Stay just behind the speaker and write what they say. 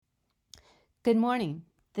Good morning.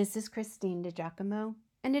 This is Christine DiGiacomo,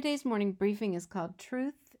 and today's morning briefing is called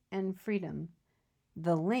Truth and Freedom,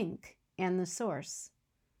 the Link and the Source.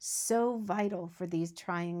 So vital for these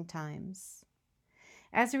trying times.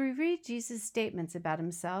 As we read Jesus' statements about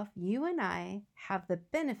himself, you and I have the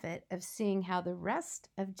benefit of seeing how the rest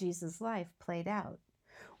of Jesus' life played out.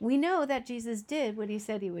 We know that Jesus did what he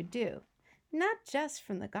said he would do, not just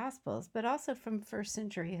from the Gospels, but also from first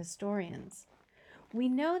century historians. We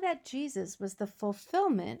know that Jesus was the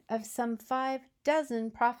fulfillment of some 6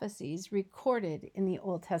 prophecies recorded in the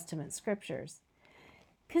Old Testament scriptures.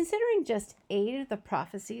 Considering just 8 of the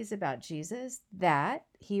prophecies about Jesus, that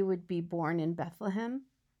he would be born in Bethlehem,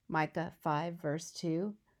 Micah 5 verse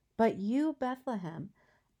 2, but you, Bethlehem,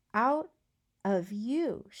 out of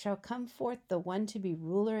you shall come forth the one to be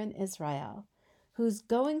ruler in Israel, whose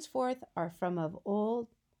goings forth are from of old,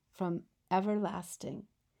 from everlasting.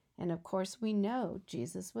 And of course, we know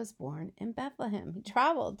Jesus was born in Bethlehem. He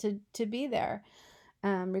traveled to be there,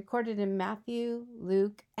 recorded in Matthew,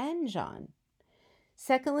 Luke, and John.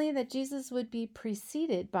 Secondly, that Jesus would be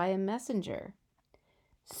preceded by a messenger.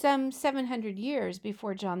 Some 700 years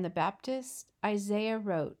before John the Baptist, Isaiah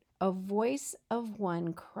wrote, "A voice of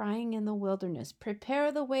one crying in the wilderness,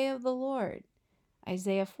 prepare the way of the Lord."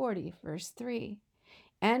 Isaiah 40, verse 3.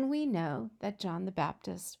 And we know that John the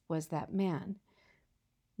Baptist was that man.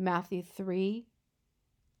 Matthew 3,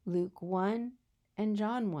 Luke 1, and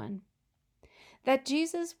John 1. That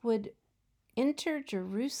Jesus would enter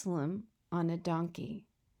Jerusalem on a donkey.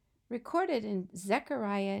 Recorded in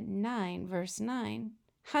Zechariah 9, verse 9,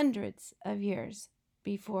 hundreds of years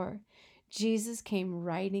before Jesus came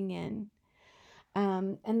riding in.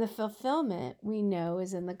 And the fulfillment we know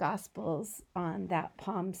is in the Gospels on that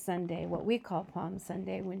Palm Sunday, what we call Palm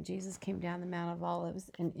Sunday, when Jesus came down the Mount of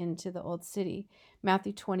Olives and into the Old City,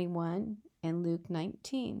 Matthew 21 and Luke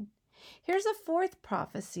 19. Here's a fourth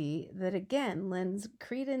prophecy that again lends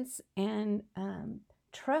credence and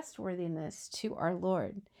trustworthiness to our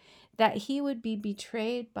Lord, that he would be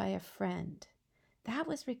betrayed by a friend. That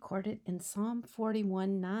was recorded in Psalm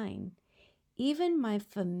 41:9. Even my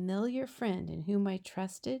familiar friend in whom I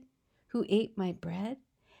trusted, who ate my bread,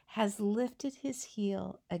 has lifted his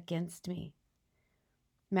heel against me.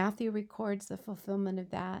 Matthew records the fulfillment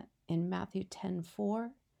of that in Matthew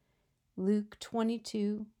 10:4, Luke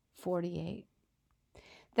 22:48.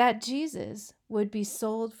 That Jesus would be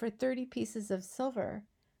sold for 30 pieces of silver,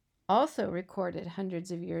 also recorded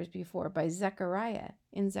hundreds of years before by Zechariah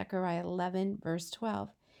in Zechariah 11, verse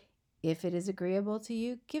 12. If it is agreeable to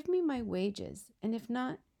you, give me my wages, and if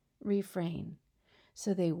not, refrain.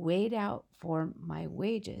 So they weighed out for my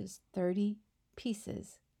wages 30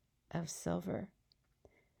 pieces of silver.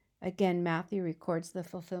 Again, Matthew records the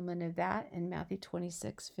fulfillment of that in Matthew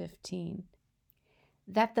 26:15.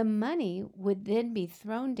 That the money would then be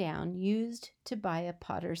thrown down, used to buy a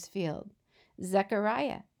potter's field.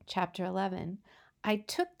 Zechariah chapter 11. I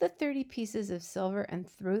took the 30 pieces of silver and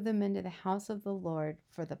threw them into the house of the Lord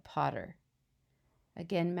for the potter.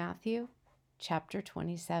 Again, Matthew chapter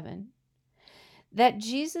 27. That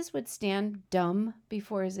Jesus would stand dumb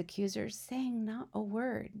before his accusers, saying not a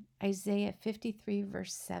word. Isaiah 53,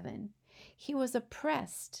 verse 7. He was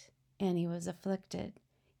oppressed and he was afflicted,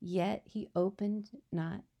 yet he opened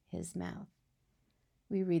not his mouth.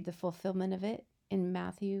 We read the fulfillment of it in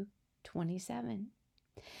Matthew 27.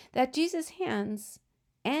 That Jesus' hands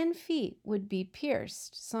and feet would be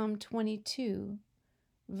pierced. Psalm 22,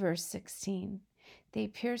 verse 16. They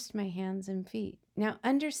pierced my hands and feet. Now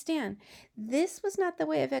understand, this was not the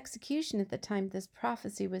way of execution at the time this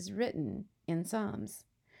prophecy was written in Psalms.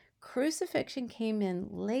 Crucifixion came in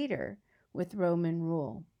later with Roman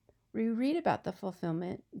rule. We read about the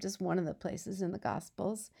fulfillment, just one of the places in the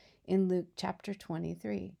Gospels, in Luke chapter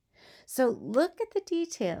 23. So look at the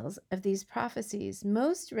details of these prophecies,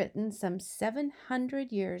 most written some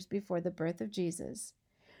 700 years before the birth of Jesus.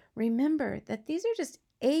 Remember that these are just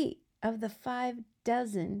 8 of the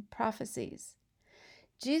 6 prophecies.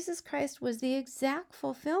 Jesus Christ was the exact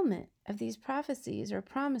fulfillment of these prophecies or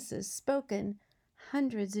promises spoken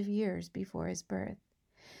hundreds of years before his birth.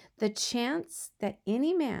 The chance that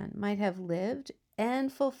any man might have lived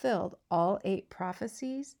and fulfilled all 8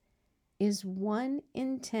 prophecies is 1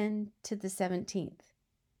 in 10 to the 17th.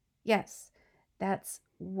 Yes, that's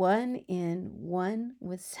 1 in 1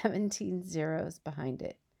 with 17 zeros behind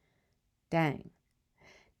it. Dang.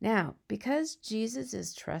 Now, because Jesus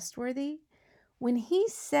is trustworthy, when he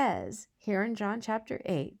says here in John chapter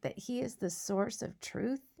 8 that he is the source of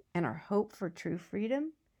truth and our hope for true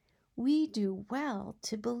freedom, we do well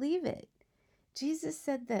to believe it. Jesus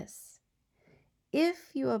said this,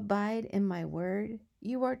 "If you abide in my word,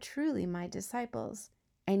 you are truly my disciples,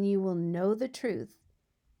 and you will know the truth,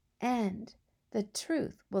 and the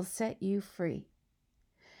truth will set you free.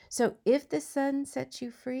 So if the Son sets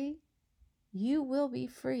you free, you will be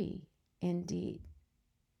free indeed.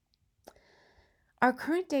 Our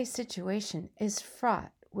current day situation is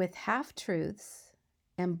fraught with half-truths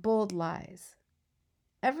and bold lies.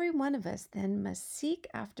 Every one of us then must seek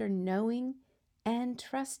after knowing and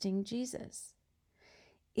trusting Jesus.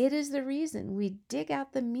 It is the reason we dig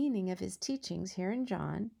out the meaning of his teachings here in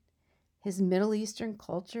John, his Middle Eastern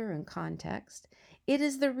culture and context. It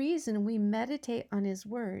is the reason we meditate on his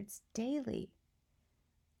words daily.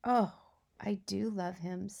 Oh, I do love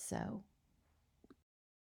him so.